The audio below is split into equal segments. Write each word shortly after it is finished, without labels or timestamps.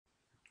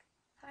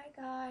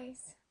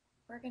guys.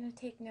 We're going to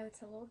take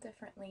notes a little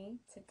differently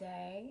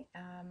today.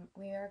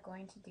 We are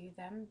going to do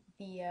them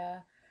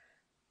via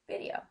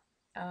video.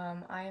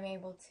 I am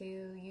able to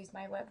use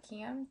my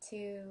webcam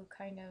to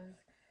kind of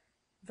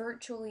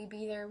virtually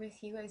be there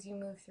with you as you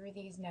move through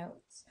these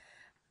notes.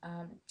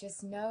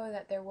 Just know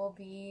that there will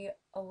be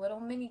a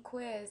little mini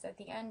quiz at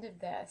the end of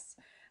this,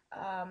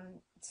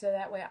 so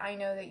that way I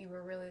know that you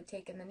were really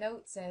taking the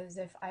notes as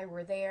if I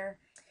were there.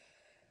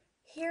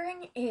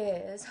 Hearing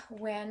is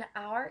when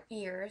our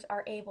ears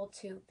are able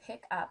to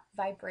pick up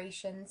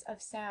vibrations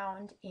of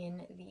sound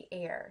in the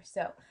air.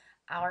 So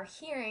our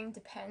hearing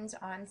depends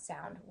on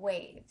sound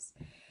waves.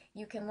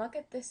 You can look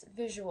at this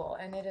visual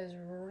and it is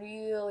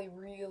really,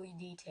 really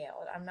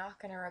detailed. I'm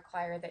not going to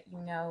require that you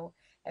know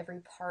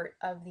every part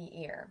of the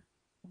ear,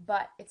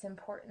 but it's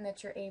important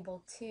that you're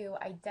able to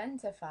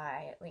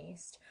identify at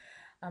least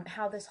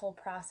how this whole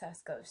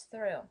process goes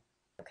through.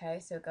 Okay,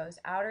 so it goes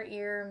outer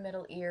ear,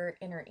 middle ear,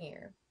 inner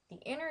ear.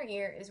 The inner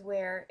ear is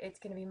where it's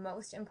going to be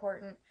most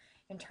important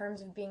in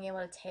terms of being able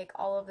to take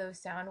all of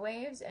those sound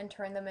waves and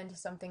turn them into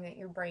something that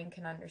your brain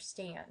can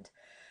understand.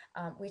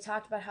 We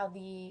talked about how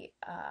the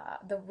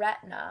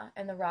retina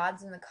and the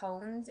rods and the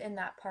cones in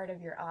that part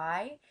of your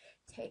eye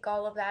take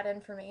all of that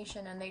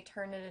information and they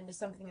turn it into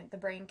something that the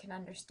brain can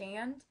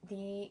understand.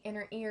 The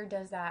inner ear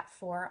does that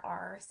for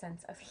our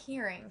sense of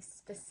hearing.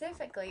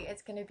 Specifically,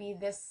 it's going to be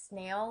this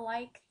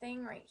snail-like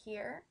thing right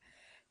here.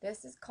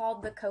 This is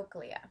called the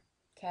cochlea.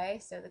 Okay,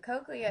 so the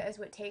cochlea is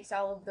what takes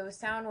all of those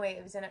sound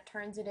waves and it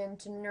turns it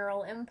into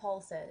neural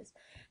impulses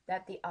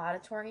that the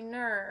auditory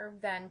nerve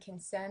then can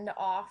send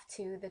off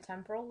to the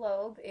temporal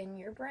lobe in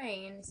your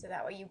brain so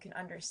that way you can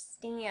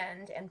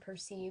understand and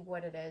perceive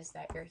what it is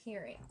that you're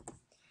hearing.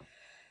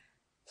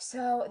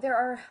 So there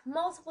are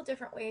multiple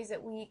different ways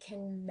that we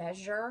can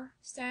measure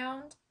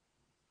sound.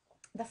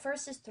 The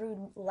first is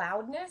through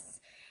loudness,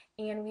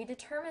 and we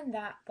determine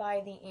that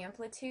by the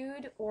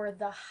amplitude or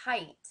the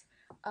height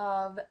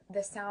of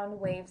the sound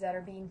waves that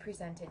are being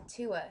presented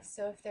to us.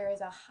 So if there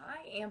is a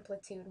high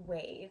amplitude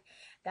wave,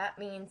 that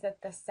means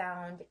that the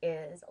sound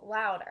is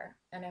louder.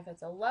 And if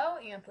it's a low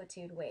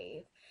amplitude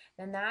wave,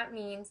 then that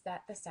means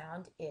that the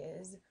sound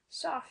is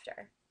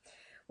softer.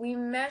 We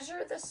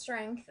measure the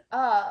strength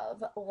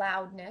of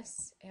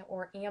loudness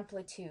or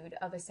amplitude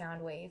of a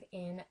sound wave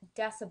in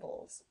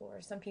decibels,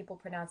 or some people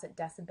pronounce it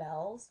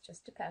decibels,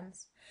 just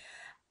depends.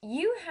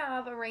 You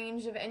have a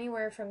range of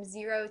anywhere from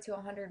 0 to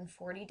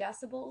 140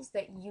 decibels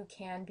that you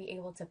can be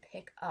able to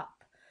pick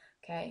up,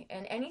 okay?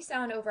 And any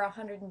sound over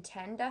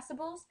 110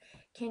 decibels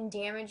can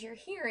damage your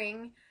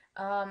hearing,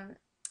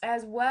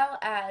 as well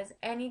as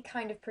any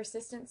kind of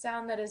persistent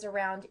sound that is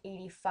around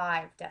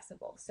 85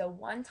 decibels. So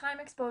one-time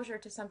exposure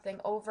to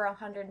something over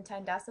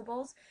 110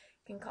 decibels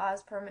can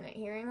cause permanent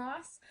hearing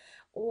loss,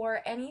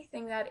 or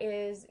anything that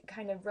is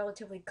kind of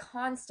relatively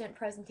constant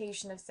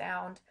presentation of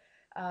sound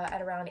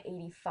at around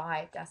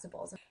 85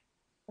 decibels.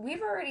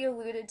 We've already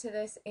alluded to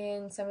this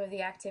in some of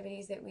the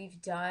activities that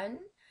we've done,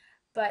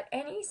 but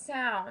any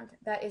sound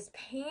that is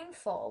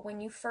painful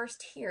when you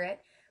first hear it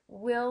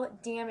will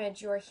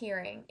damage your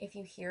hearing if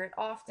you hear it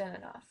often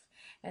enough.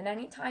 And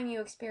anytime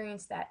you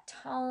experience that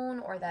tone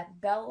or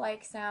that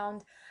bell-like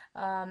sound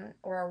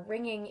or a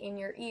ringing in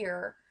your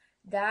ear,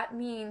 that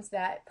means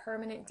that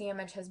permanent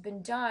damage has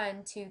been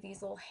done to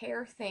these little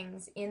hair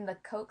things in the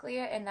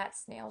cochlea and that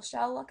snail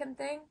shell looking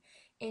thing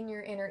in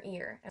your inner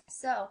ear.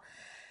 So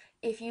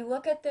if you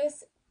look at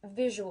this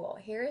visual,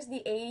 here's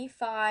the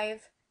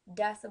 85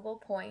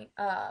 decibel point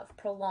of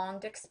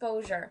prolonged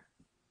exposure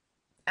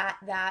at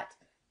that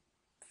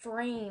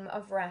frame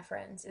of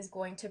reference is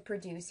going to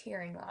produce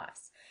hearing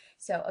loss.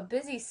 So a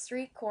busy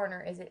street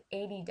corner is at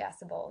 80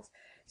 decibels.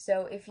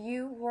 So if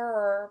you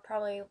were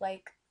probably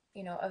like,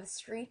 you know, a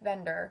street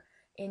vendor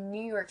in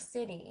New York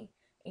City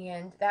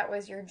and that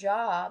was your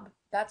job,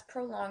 that's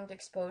prolonged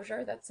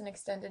exposure. That's an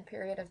extended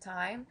period of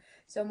time.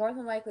 So more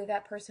than likely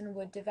that person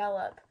would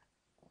develop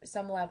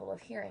some level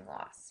of hearing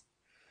loss.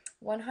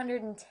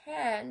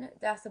 110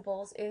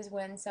 decibels is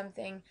when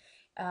something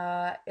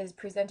is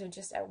presented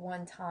just at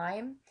one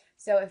time.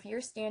 So if you're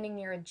standing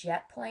near a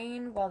jet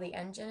plane while the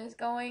engine is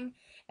going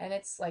and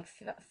it's like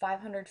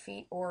 500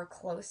 feet or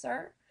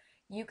closer,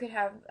 you could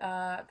have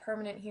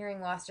permanent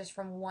hearing loss just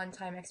from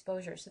one-time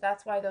exposure. So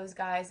that's why those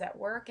guys that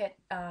work at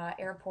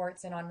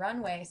airports and on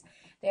runways,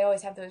 they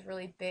always have those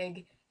really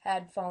big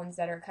headphones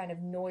that are kind of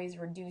noise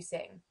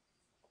reducing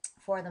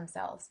for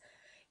themselves.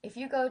 If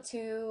you go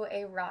to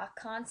a rock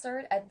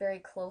concert at very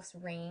close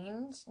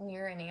range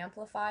near an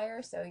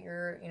amplifier, so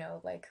you're, you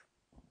know, like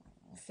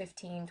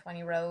 15,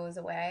 20 rows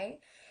away,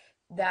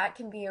 that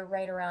can be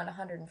right around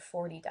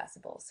 140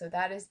 decibels. So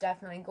that is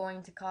definitely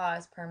going to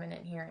cause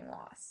permanent hearing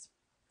loss.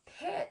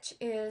 Pitch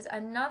is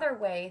another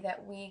way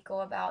that we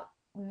go about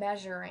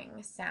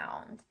measuring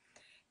sound.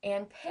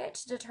 And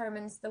pitch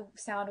determines the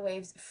sound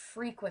wave's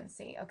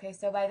frequency. Okay,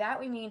 so by that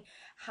we mean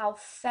how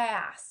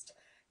fast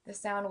the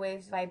sound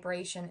wave's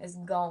vibration is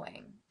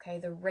going. Okay,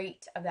 the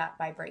rate of that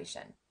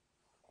vibration.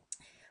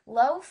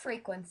 Low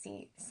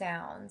frequency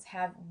sounds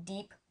have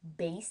deep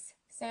bass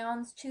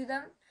sounds to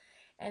them,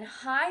 and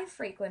high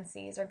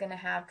frequencies are going to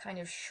have kind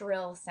of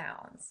shrill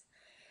sounds.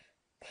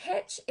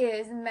 Pitch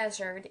is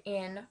measured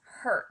in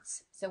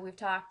hertz. So we've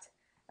talked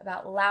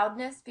about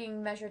loudness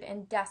being measured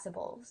in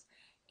decibels,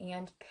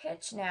 and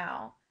pitch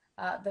now,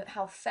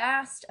 how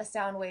fast a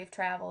sound wave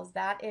travels,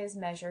 that is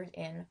measured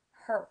in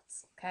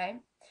hertz, okay?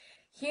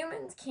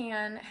 Humans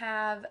can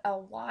have a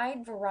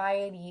wide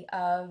variety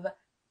of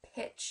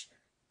pitch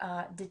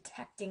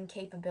detecting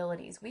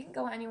capabilities. We can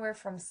go anywhere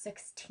from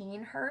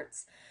 16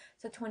 hertz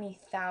to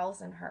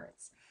 20,000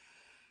 hertz.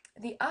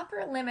 The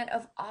upper limit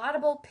of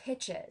audible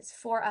pitches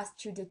for us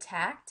to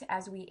detect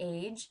as we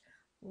age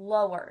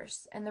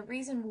lowers. And the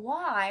reason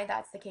why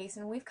that's the case,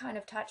 and we've kind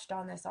of touched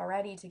on this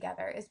already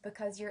together, is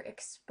because your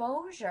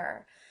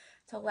exposure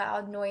to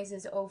loud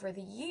noises over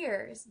the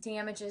years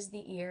damages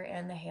the ear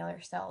and the hair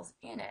cells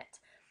in it.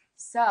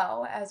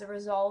 So, as a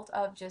result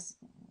of just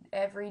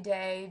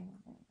everyday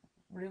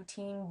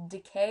routine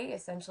decay,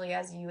 essentially,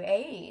 as you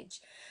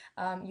age,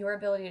 your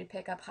ability to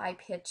pick up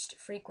high-pitched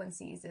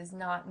frequencies is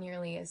not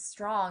nearly as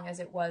strong as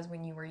it was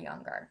when you were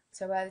younger.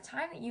 So by the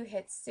time that you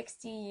hit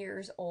 60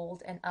 years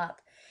old and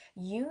up,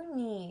 you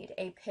need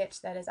a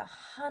pitch that is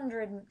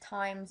 100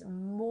 times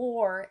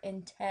more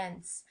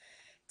intense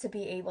to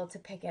be able to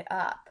pick it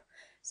up.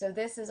 So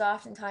this is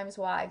oftentimes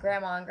why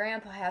Grandma and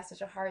Grandpa have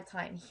such a hard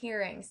time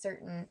hearing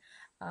certain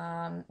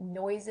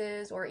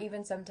noises, or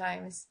even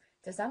sometimes,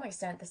 to some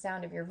extent, the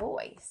sound of your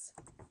voice.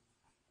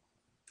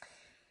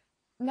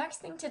 Next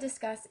thing to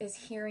discuss is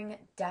hearing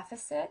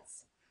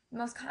deficits. The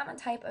most common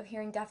type of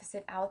hearing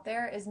deficit out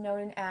there is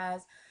known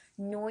as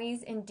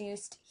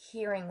noise-induced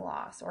hearing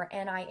loss, or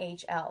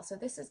NIHL. So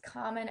this is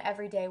common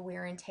everyday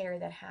wear and tear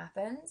that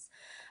happens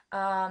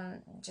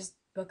just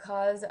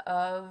because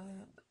of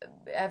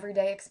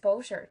everyday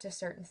exposure to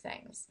certain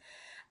things.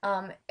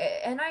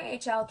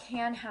 NIHL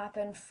can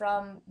happen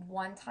from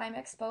one-time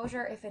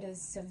exposure if it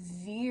is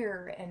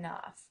severe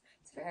enough.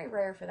 It's very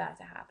rare for that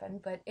to happen,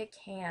 but it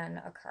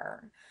can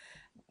occur.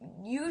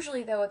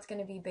 Usually, though, it's going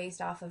to be based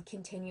off of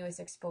continuous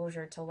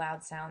exposure to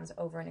loud sounds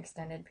over an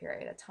extended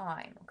period of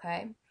time,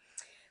 okay?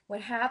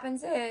 What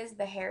happens is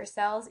the hair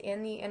cells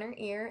in the inner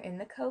ear, in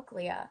the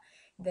cochlea,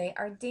 they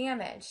are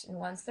damaged, and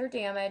once they're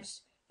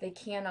damaged, they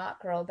cannot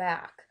grow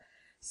back.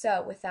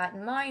 So with that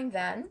in mind,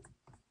 then,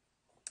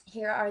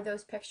 here are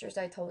those pictures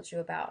I told you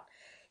about.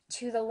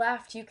 To the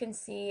left, you can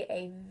see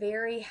a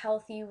very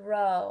healthy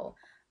row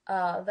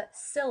of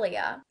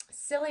cilia.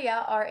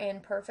 Cilia are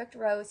in perfect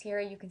rows here.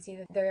 You can see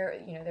that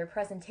their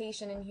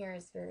presentation in here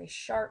is very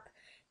sharp.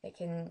 They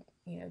can,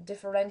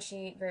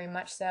 differentiate very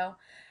much so.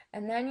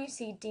 And then you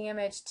see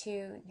damage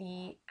to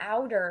the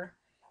outer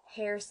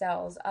hair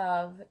cells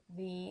of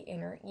the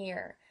inner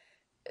ear.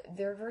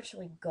 They're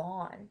virtually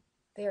gone.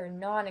 They are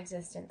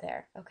non-existent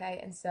there, okay?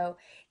 And so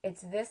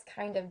it's this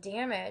kind of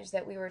damage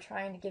that we were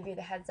trying to give you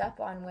the heads up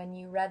on when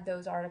you read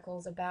those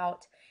articles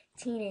about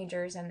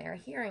teenagers and their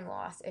hearing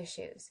loss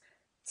issues.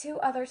 Two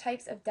other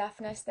types of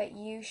deafness that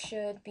you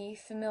should be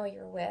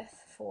familiar with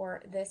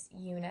for this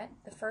unit.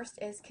 The first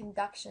is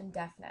conduction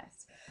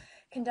deafness.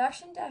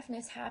 Conduction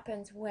deafness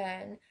happens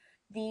when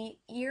the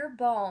ear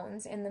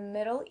bones in the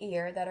middle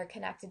ear that are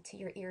connected to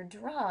your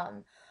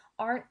eardrum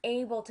aren't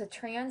able to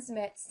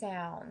transmit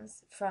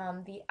sounds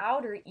from the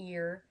outer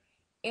ear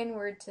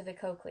inward to the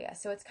cochlea.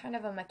 So it's kind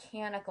of a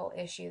mechanical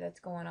issue that's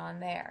going on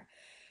there.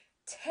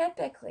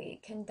 Typically,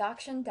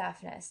 conduction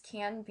deafness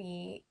can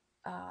be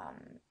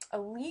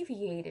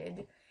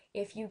alleviated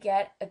if you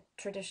get a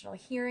traditional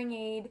hearing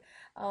aid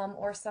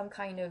or some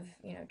kind of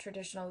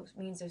traditional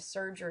means of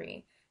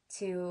surgery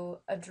to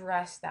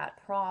address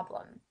that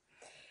problem.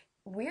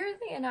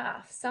 Weirdly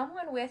enough,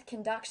 someone with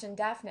conduction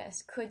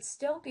deafness could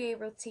still be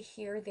able to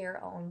hear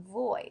their own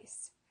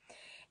voice.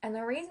 And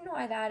the reason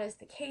why that is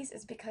the case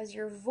is because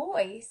your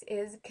voice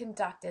is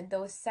conducted,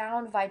 those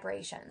sound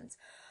vibrations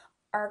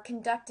are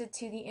conducted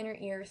to the inner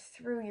ear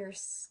through your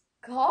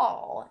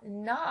skull,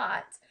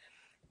 not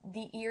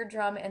the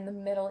eardrum and the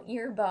middle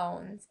ear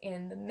bones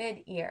in the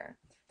mid-ear.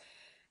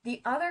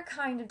 The other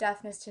kind of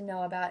deafness to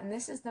know about, and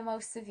this is the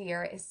most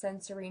severe, is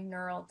sensory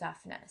neural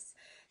deafness.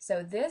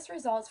 So this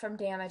results from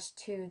damage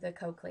to the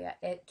cochlea.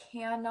 It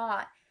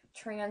cannot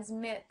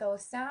transmit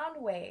those sound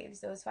waves,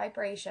 those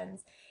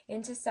vibrations,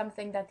 into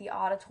something that the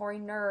auditory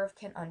nerve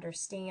can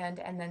understand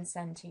and then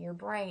send to your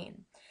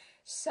brain.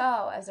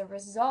 So as a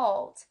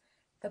result,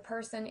 the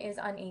person is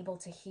unable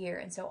to hear.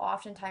 And so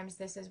oftentimes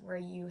this is where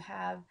you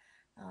have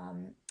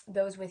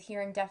those with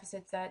hearing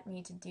deficits that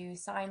need to do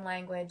sign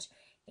language,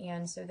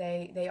 and so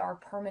they are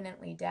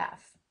permanently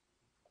deaf.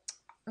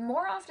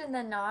 More often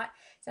than not,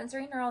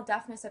 sensory neural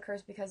deafness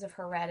occurs because of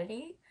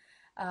heredity.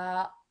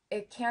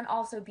 It can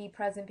also be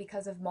present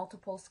because of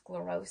multiple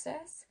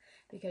sclerosis,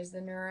 because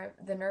the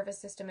nervous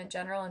system in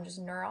general and just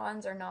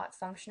neurons are not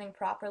functioning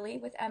properly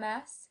with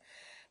MS.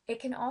 It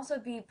can also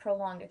be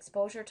prolonged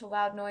exposure to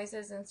loud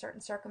noises in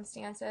certain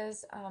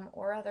circumstances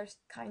or other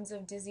kinds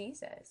of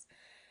diseases.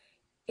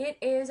 It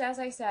is, as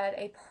I said,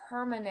 a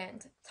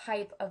permanent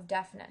type of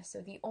deafness.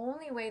 So the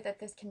only way that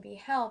this can be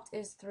helped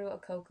is through a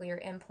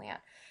cochlear implant,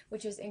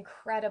 which is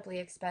incredibly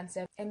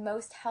expensive. And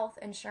most health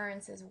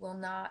insurances will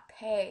not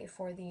pay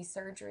for these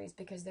surgeries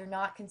because they're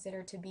not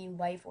considered to be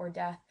life or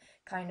death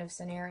kind of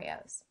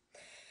scenarios.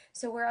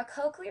 So where a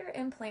cochlear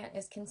implant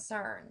is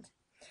concerned,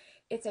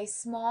 it's a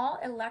small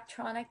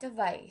electronic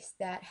device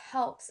that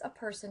helps a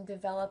person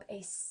develop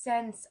a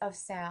sense of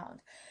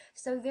sound.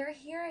 So their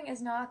hearing is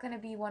not going to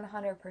be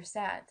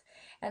 100%,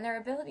 and their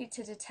ability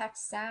to detect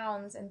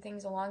sounds and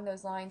things along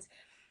those lines,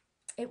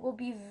 it will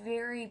be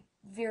very,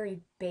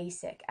 very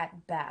basic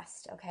at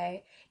best,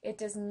 okay? It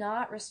does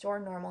not restore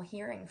normal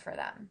hearing for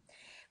them.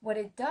 What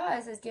it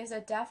does is gives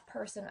a deaf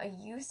person a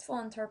useful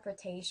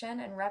interpretation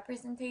and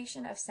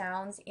representation of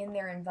sounds in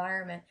their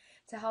environment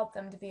to help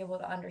them to be able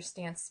to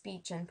understand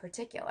speech in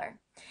particular.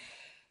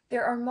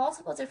 There are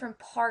multiple different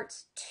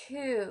parts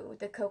to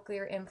the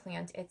cochlear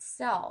implant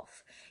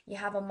itself. You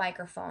have a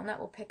microphone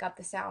that will pick up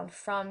the sound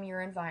from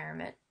your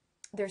environment.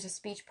 There's a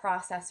speech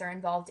processor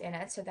involved in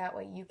it, so that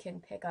way you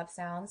can pick up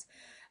sounds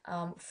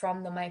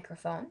from the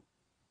microphone.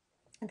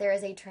 There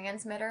is a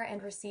transmitter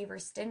and receiver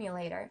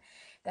stimulator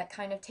that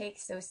kind of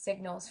takes those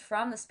signals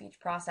from the speech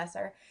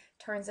processor,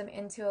 turns them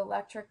into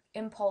electric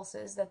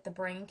impulses that the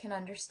brain can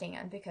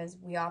understand because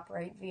we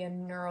operate via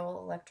neural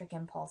electric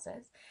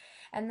impulses.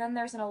 And then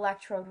there's an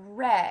electrode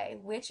ray,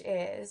 which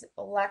is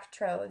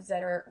electrodes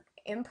that are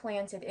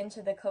implanted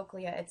into the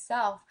cochlea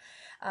itself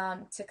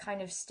to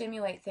kind of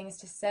stimulate things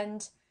to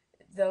send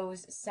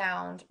those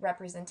sound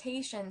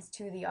representations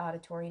to the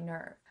auditory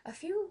nerve. A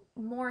few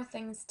more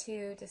things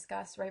to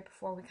discuss right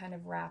before we kind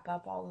of wrap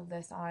up all of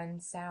this on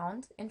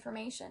sound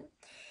information.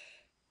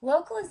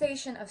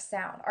 Localization of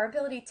sound, our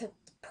ability to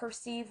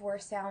perceive where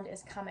sound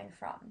is coming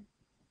from,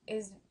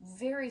 is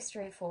very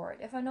straightforward.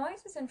 If a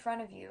noise is in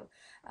front of you,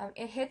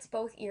 it hits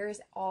both ears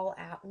all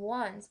at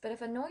once, but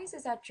if a noise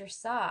is at your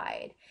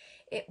side,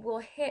 it will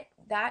hit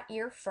that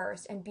ear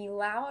first and be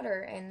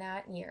louder in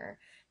that ear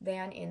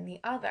than in the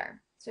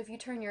other. So if you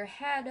turn your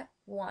head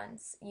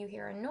once, you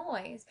hear a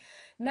noise.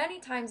 Many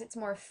times it's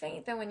more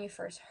faint than when you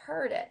first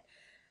heard it.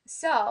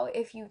 So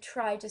if you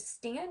try just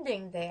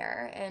standing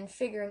there and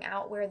figuring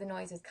out where the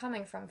noise is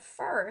coming from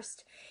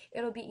first,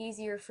 it'll be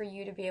easier for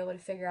you to be able to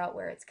figure out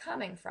where it's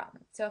coming from.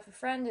 So if a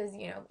friend is,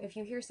 if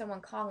you hear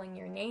someone calling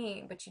your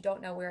name but you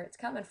don't know where it's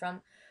coming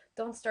from,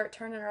 don't start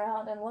turning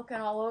around and looking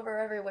all over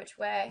every which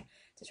way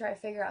to try to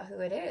figure out who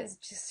it is.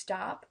 Just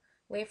stop,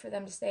 wait for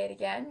them to say it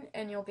again,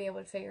 and you'll be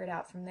able to figure it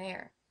out from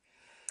there.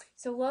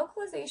 So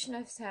localization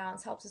of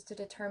sounds helps us to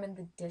determine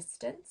the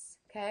distance,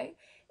 okay?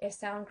 If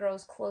sound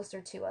grows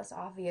closer to us,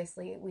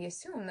 obviously we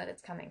assume that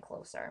it's coming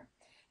closer.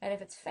 And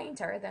if it's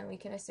fainter, then we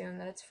can assume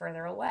that it's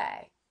further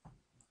away.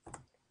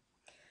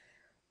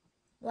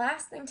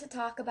 Last thing to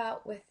talk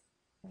about with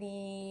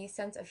the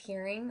sense of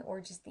hearing,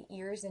 or just the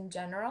ears in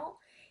general,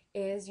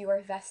 is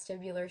your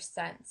vestibular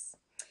sense.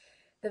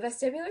 The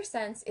vestibular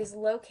sense is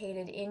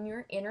located in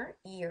your inner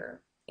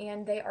ear,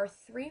 and they are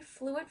 3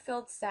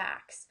 fluid-filled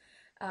sacs.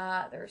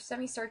 They're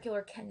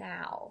semicircular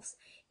canals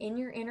in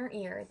your inner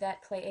ear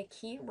that play a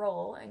key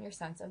role in your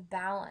sense of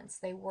balance.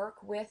 They work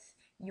with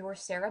your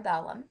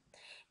cerebellum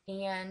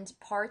and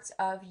parts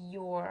of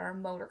your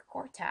motor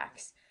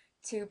cortex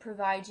to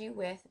provide you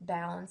with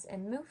balance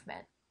and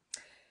movement.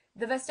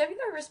 The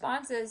vestibular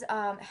responses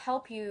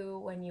help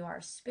you when you are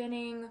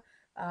spinning,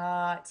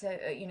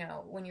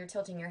 when you're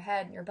tilting your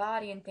head and your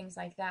body and things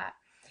like that.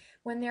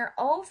 When they're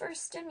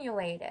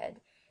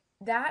overstimulated,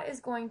 that is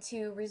going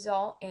to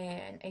result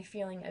in a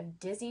feeling of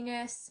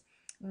dizziness,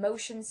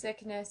 motion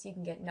sickness. You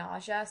can get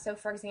nausea. So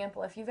for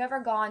example, if you've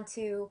ever gone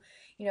to,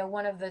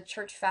 one of the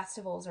church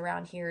festivals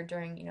around here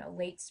during,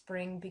 late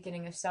spring,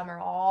 beginning of summer,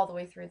 all the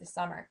way through the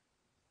summer,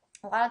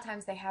 a lot of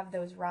times they have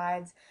those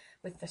rides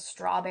with the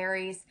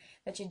strawberries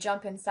that you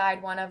jump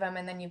inside one of them,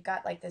 and then you've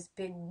got like this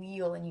big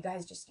wheel, and you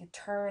guys you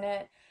turn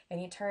it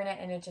and you turn it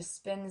and it just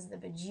spins the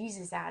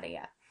bejesus out of you.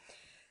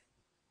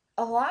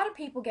 A lot of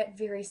people get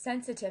very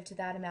sensitive to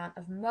that amount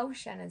of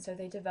motion, and so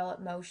they develop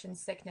motion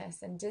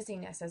sickness and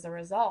dizziness as a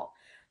result.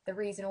 The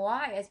reason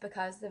why is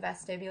because the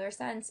vestibular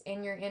sense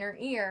in your inner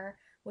ear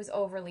was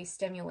overly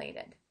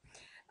stimulated.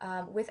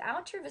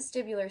 Without your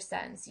vestibular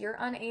sense, you're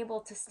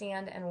unable to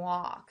stand and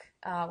walk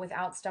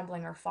without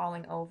stumbling or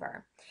falling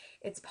over.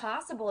 It's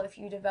possible if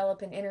you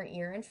develop an inner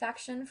ear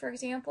infection, for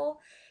example,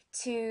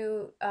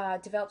 to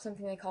develop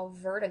something they call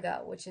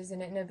vertigo, which is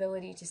an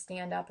inability to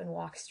stand up and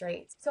walk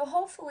straight. So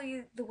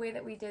hopefully the way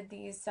that we did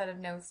these set of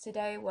notes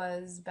today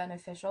was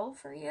beneficial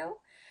for you,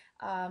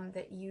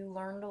 that you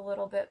learned a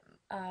little bit,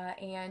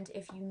 and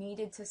if you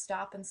needed to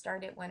stop and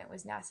start it when it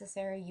was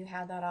necessary, you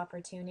had that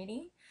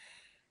opportunity.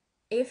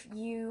 If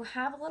you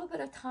have a little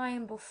bit of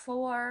time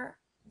before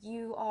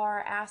you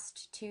are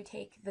asked to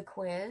take the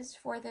quiz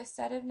for this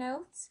set of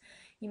notes,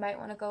 you might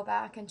want to go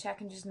back and check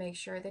and just make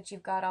sure that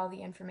you've got all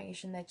the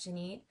information that you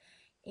need,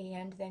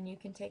 and then you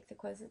can take the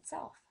quiz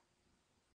itself.